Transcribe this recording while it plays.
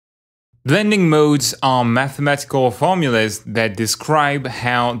Blending modes are mathematical formulas that describe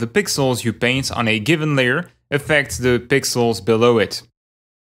how the pixels you paint on a given layer affect the pixels below it.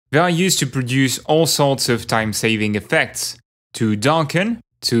 They are used to produce all sorts of time-saving effects, to darken,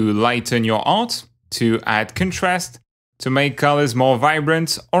 to lighten your art, to add contrast, to make colors more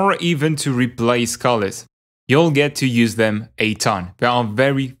vibrant, or even to replace colors. You'll get to use them a ton. They are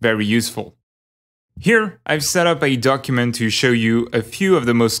very, very useful. Here, I've set up a document to show you a few of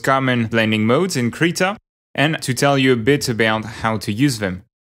the most common blending modes in Krita and to tell you a bit about how to use them.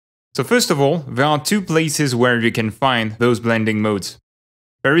 So first of all, there are two places where you can find those blending modes.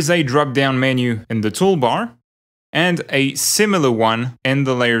 There is a drop-down menu in the toolbar and a similar one in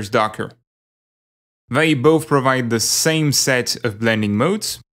the Layers Docker. They both provide the same set of blending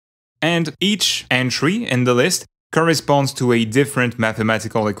modes, and each entry in the list corresponds to a different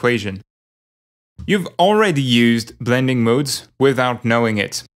mathematical equation. You've already used blending modes without knowing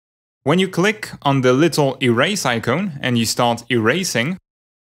it. When you click on the little erase icon and you start erasing,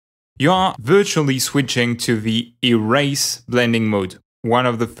 you are virtually switching to the erase blending mode, one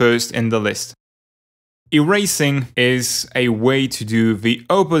of the first in the list. Erasing is a way to do the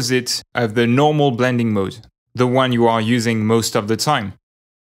opposite of the normal blending mode, the one you are using most of the time.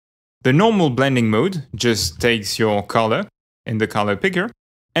 The normal blending mode just takes your color in the color picker,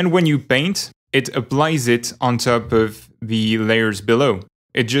 and when you paint, it applies it on top of the layers below.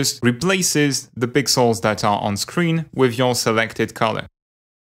 It just replaces the pixels that are on screen with your selected color.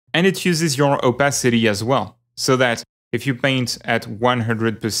 And it uses your opacity as well, so that if you paint at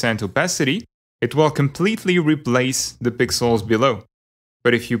 100% opacity, it will completely replace the pixels below.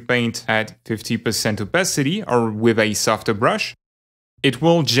 But if you paint at 50% opacity or with a softer brush, it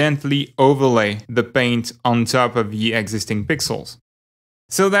will gently overlay the paint on top of the existing pixels.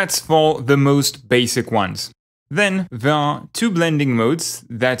 So that's for the most basic ones. Then there are two blending modes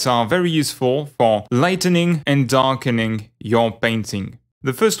that are very useful for lightening and darkening your painting.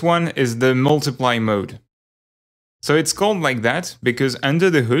 The first one is the multiply mode. So it's called like that because under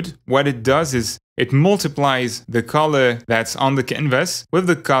the hood, what it does is it multiplies the color that's on the canvas with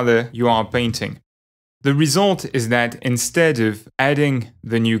the color you are painting. The result is that instead of adding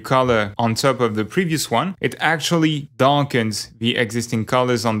the new color on top of the previous one, it actually darkens the existing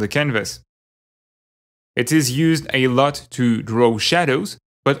colors on the canvas. It is used a lot to draw shadows,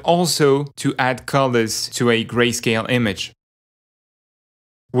 but also to add colors to a grayscale image.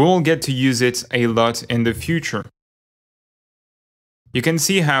 We'll get to use it a lot in the future. You can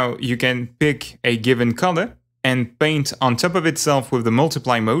see how you can pick a given color and paint on top of itself with the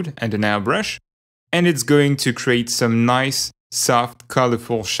multiply mode and an airbrush, and it's going to create some nice, soft,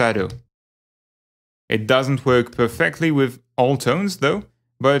 colorful shadow. It doesn't work perfectly with all tones though,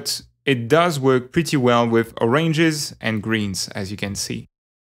 but it does work pretty well with oranges and greens, as you can see.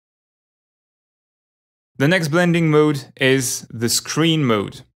 The next blending mode is the screen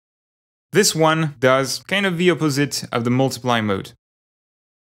mode. This one does kind of the opposite of the multiply mode.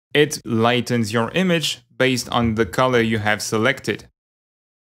 It lightens your image based on the color you have selected.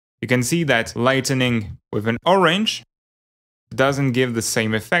 You can see that lightening with an orange doesn't give the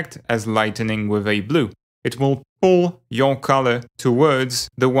same effect as lightening with a blue. It will pull your color towards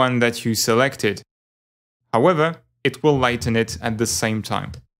the one that you selected. However, it will lighten it at the same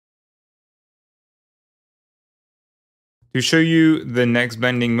time. To show you the next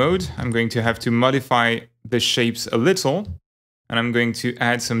blending mode, I'm going to have to modify the shapes a little, and I'm going to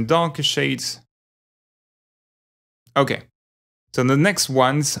add some darker shades. Okay. So the next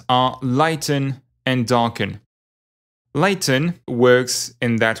ones are lighten and darken. Lighten works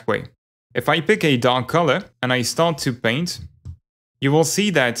in that way. If I pick a dark color and I start to paint, you will see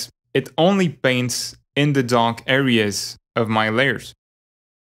that it only paints in the dark areas of my layers.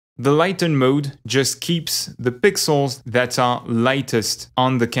 The lighten mode just keeps the pixels that are lightest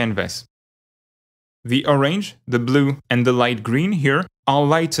on the canvas. The orange, the blue, and the light green here are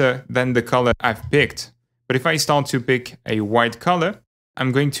lighter than the color I've picked. But if I start to pick a white color,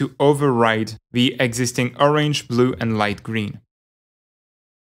 I'm going to override the existing orange, blue, and light green.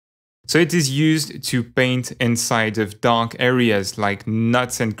 So it is used to paint inside of dark areas like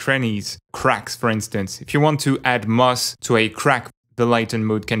nuts and crannies, cracks for instance. If you want to add moss to a crack, the lighten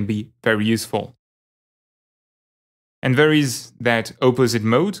mode can be very useful. And there is that opposite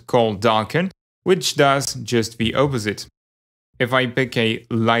mode called darken, which does just the opposite. If I pick a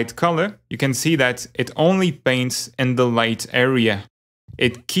light color, you can see that it only paints in the light area.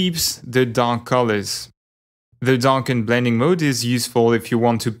 It keeps the dark colors. The darken blending mode is useful if you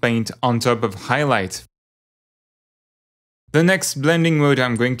want to paint on top of highlight. The next blending mode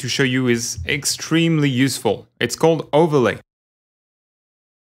I'm going to show you is extremely useful. It's called overlay.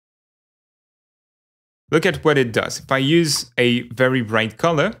 Look at what it does. If I use a very bright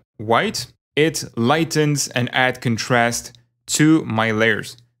color, white, it lightens and adds contrast to my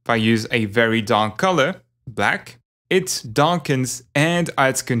layers. If I use a very dark color, black, it darkens and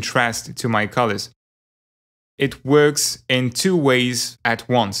adds contrast to my colors. It works in two ways at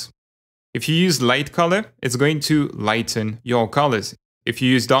once. If you use light color, it's going to lighten your colors. If you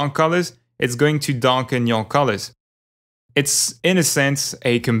use dark colors, it's going to darken your colors. It's, in a sense,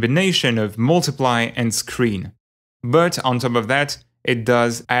 a combination of multiply and screen. But on top of that, it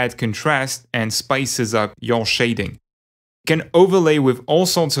does add contrast and spices up your shading. You can overlay with all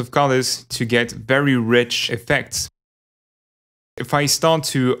sorts of colors to get very rich effects. If I start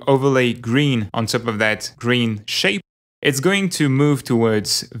to overlay green on top of that green shape, it's going to move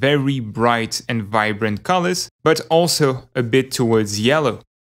towards very bright and vibrant colors, but also a bit towards yellow.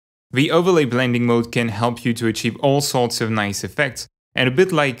 The overlay blending mode can help you to achieve all sorts of nice effects, and a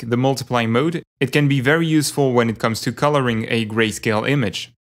bit like the multiply mode, it can be very useful when it comes to coloring a grayscale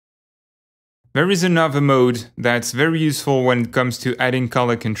image. There is another mode that's very useful when it comes to adding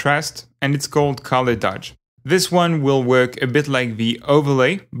color contrast, and it's called color dodge. This one will work a bit like the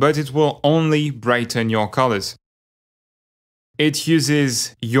overlay, but it will only brighten your colors. It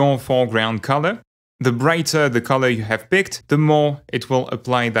uses your foreground color. The brighter the color you have picked, the more it will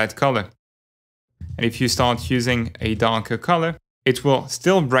apply that color. And if you start using a darker color, it will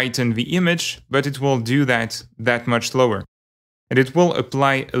still brighten the image, but it will do that much slower. And it will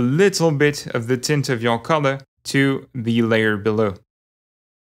apply a little bit of the tint of your color to the layer below.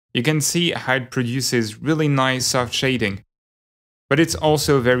 You can see how it produces really nice soft shading. But it's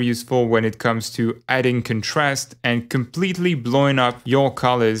also very useful when it comes to adding contrast and completely blowing up your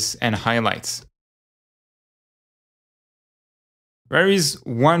colors and highlights. There is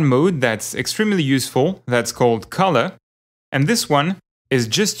one mode that's extremely useful that's called color, and this one is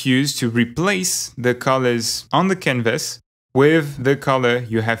just used to replace the colors on the canvas with the color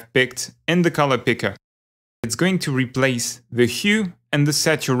you have picked in the color picker. It's going to replace the hue and the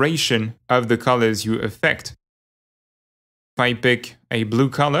saturation of the colors you affect. If I pick a blue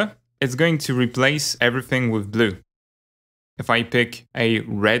color, it's going to replace everything with blue. If I pick a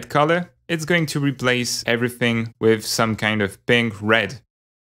red color, it's going to replace everything with some kind of pink-red.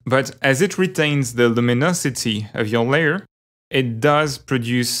 But as it retains the luminosity of your layer, it does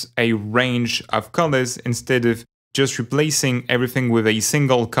produce a range of colors instead of just replacing everything with a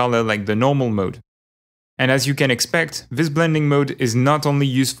single color like the normal mode. And as you can expect, this blending mode is not only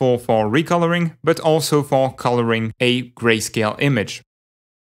useful for recoloring, but also for coloring a grayscale image.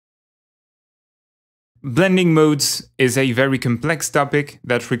 Blending modes is a very complex topic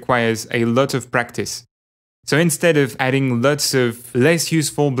that requires a lot of practice. So instead of adding lots of less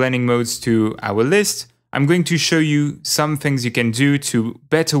useful blending modes to our list, I'm going to show you some things you can do to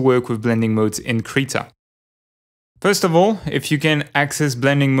better work with blending modes in Krita. First of all, if you can access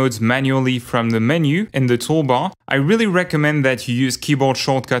blending modes manually from the menu in the toolbar, I really recommend that you use keyboard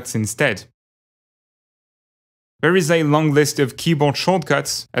shortcuts instead. There is a long list of keyboard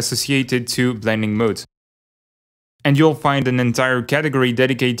shortcuts associated to blending modes. And you'll find an entire category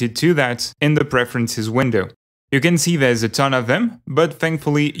dedicated to that in the Preferences window. You can see there's a ton of them, but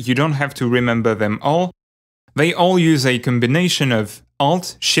thankfully you don't have to remember them all. They all use a combination of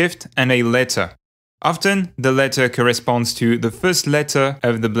Alt, Shift, and a letter. Often, the letter corresponds to the first letter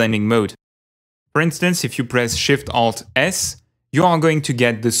of the blending mode. For instance, if you press Shift-Alt-S, you are going to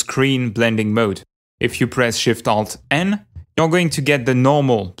get the screen blending mode. If you press Shift-Alt-N, you're going to get the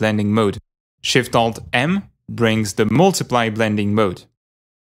normal blending mode. Shift-Alt-M brings the multiply blending mode.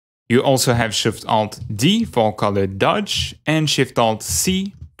 You also have Shift-Alt-D for color dodge and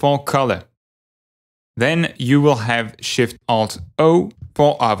Shift-Alt-C for color. Then you will have Shift-Alt-O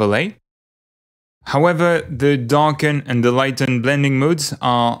for overlay. However, the darken and the lighten blending modes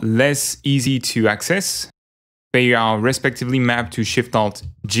are less easy to access. They are respectively mapped to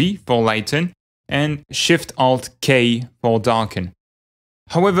Shift-Alt-G for lighten and Shift-Alt-K for darken.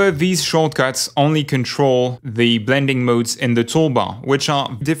 However, these shortcuts only control the blending modes in the toolbar, which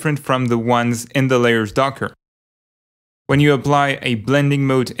are different from the ones in the layers docker. When you apply a blending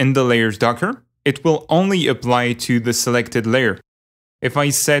mode in the layers docker, it will only apply to the selected layer. If I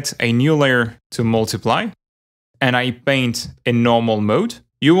set a new layer to multiply, and I paint in normal mode,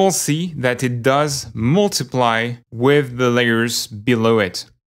 you will see that it does multiply with the layers below it.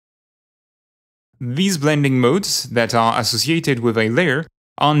 These blending modes that are associated with a layer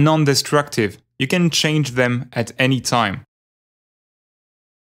are non-destructive. You can change them at any time.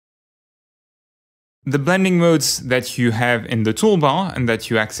 The blending modes that you have in the toolbar and that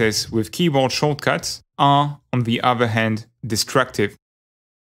you access with keyboard shortcuts are, on the other hand, destructive.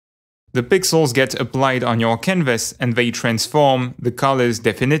 the pixels get applied on your canvas and they transform the colors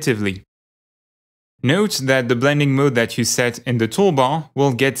definitively. Note that the blending mode that you set in the toolbar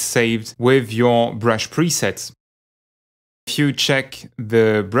will get saved with your brush presets. If you check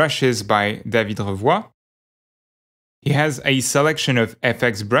the brushes by David Revoy, he has a selection of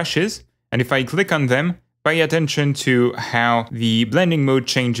FX brushes, and if I click on them, pay attention to how the blending mode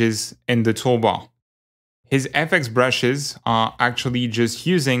changes in the toolbar. His FX brushes are actually just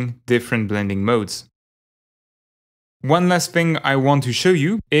using different blending modes. One last thing I want to show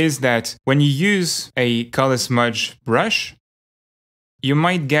you is that when you use a color smudge brush, you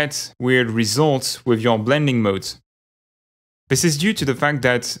might get weird results with your blending modes. This is due to the fact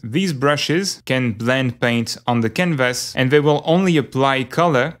that these brushes can blend paint on the canvas and they will only apply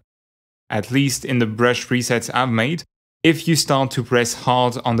color, at least in the brush presets I've made, if you start to press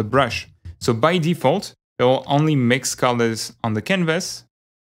hard on the brush. So by default, they will only mix colors on the canvas.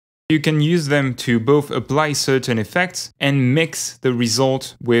 You can use them to both apply certain effects and mix the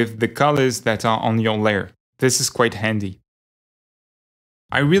result with the colors that are on your layer. This is quite handy.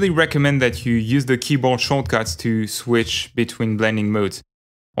 I really recommend that you use the keyboard shortcuts to switch between blending modes,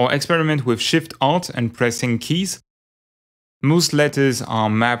 or experiment with Shift-Alt and pressing keys. Most letters are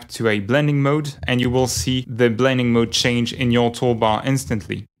mapped to a blending mode, and you will see the blending mode change in your toolbar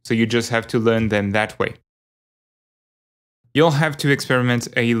instantly, so you just have to learn them that way. You'll have to experiment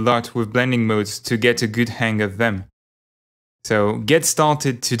a lot with blending modes to get a good hang of them. So get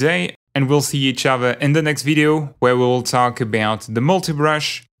started today, and we'll see each other in the next video where we'll talk about the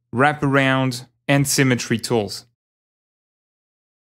multi-brush, wraparound, and symmetry tools.